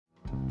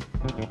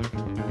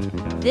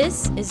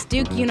This is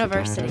Duke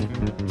University.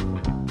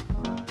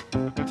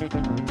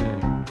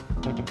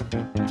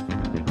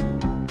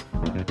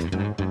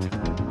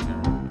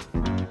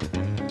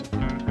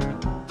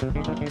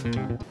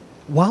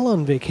 While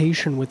on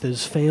vacation with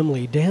his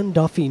family, Dan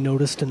Duffy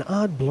noticed an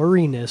odd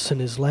blurriness in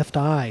his left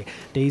eye.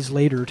 Days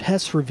later,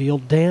 tests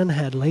revealed Dan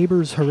had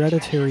Leber's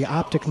hereditary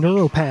optic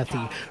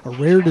neuropathy, a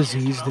rare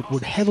disease that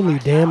would heavily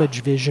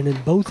damage vision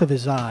in both of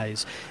his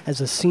eyes.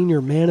 As a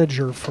senior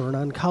manager for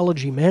an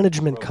oncology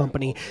management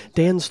company,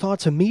 Dan's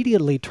thoughts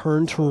immediately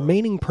turned to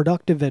remaining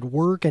productive at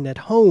work and at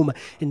home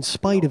in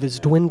spite of his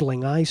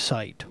dwindling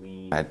eyesight.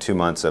 I had 2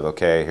 months of,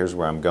 okay, here's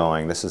where I'm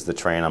going. This is the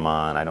train I'm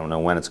on. I don't know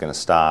when it's going to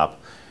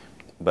stop,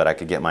 but I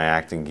could get my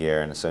acting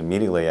gear. And so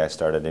immediately I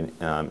started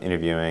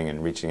interviewing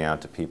and reaching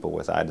out to people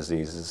with eye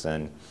diseases,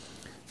 and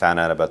found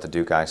out about the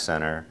Duke Eye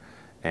Center,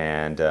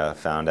 and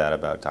found out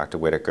about Dr.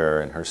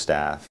 Whitaker and her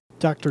staff.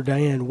 Dr.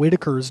 Diane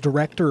Whitaker is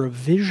director of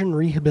Vision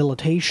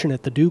Rehabilitation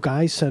at the Duke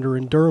Eye Center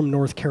in Durham,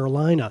 North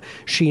Carolina.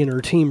 She and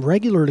her team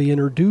regularly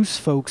introduce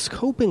folks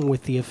coping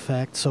with the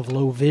effects of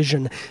low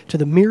vision to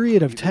the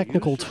myriad of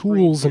technical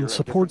tools and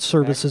support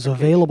services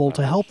available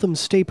to help them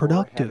stay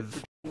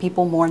productive.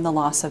 People mourn the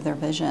loss of their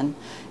vision.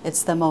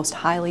 It's the most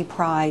highly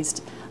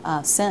prized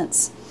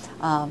sense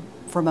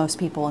for most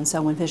people, and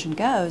so when vision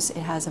goes,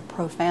 it has a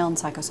profound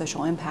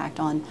psychosocial impact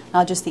on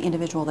not just the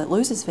individual that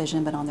loses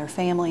vision, but on their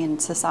family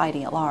and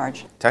society at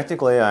large.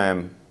 Technically, I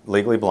am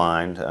legally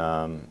blind,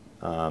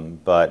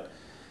 but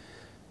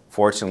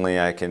fortunately,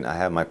 I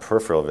have my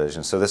peripheral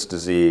vision. So this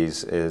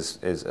disease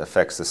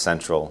affects the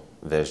central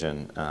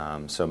vision.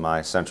 So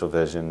my central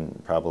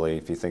vision, probably,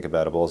 if you think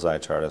about a bullseye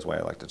chart, is the way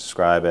I like to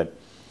describe it.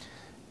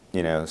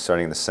 You know,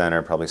 starting in the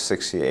center, probably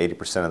 60 to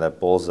 80% of that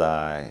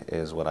bullseye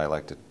is what I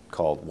like to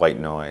call white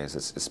noise.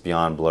 It's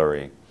beyond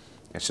blurry.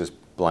 It's just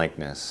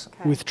blankness.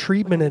 With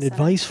treatment and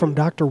advice from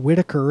Dr.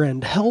 Whitaker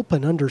and help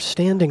and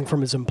understanding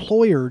from his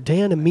employer,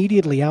 Dan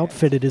immediately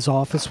outfitted his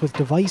office with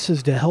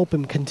devices to help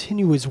him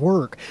continue his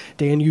work.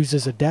 Dan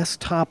uses a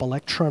desktop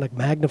electronic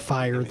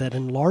magnifier that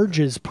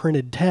enlarges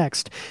printed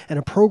text and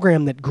a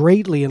program that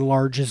greatly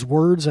enlarges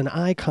words and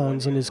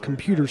icons on his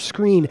computer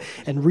screen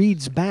and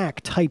reads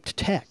back typed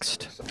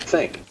text.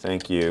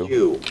 Thank you.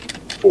 You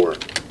for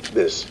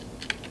this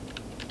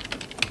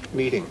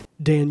meeting.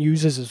 Dan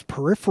uses his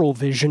peripheral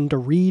vision to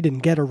read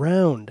and get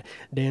around.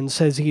 Dan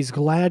says he's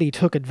glad he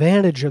took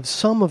advantage of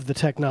some of the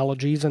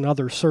technologies and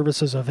other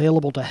services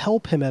available to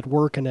help him at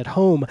work and at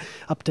home.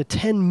 Up to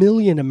 10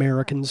 million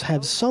Americans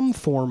have some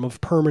form of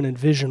permanent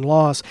vision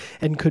loss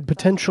and could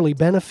potentially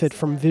benefit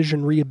from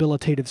vision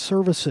rehabilitative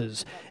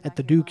services. At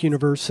the Duke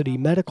University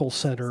Medical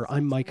Center,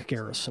 I'm Mike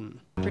Garrison.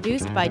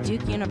 Produced by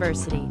Duke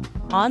University.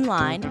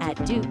 Online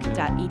at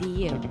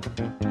duke.edu.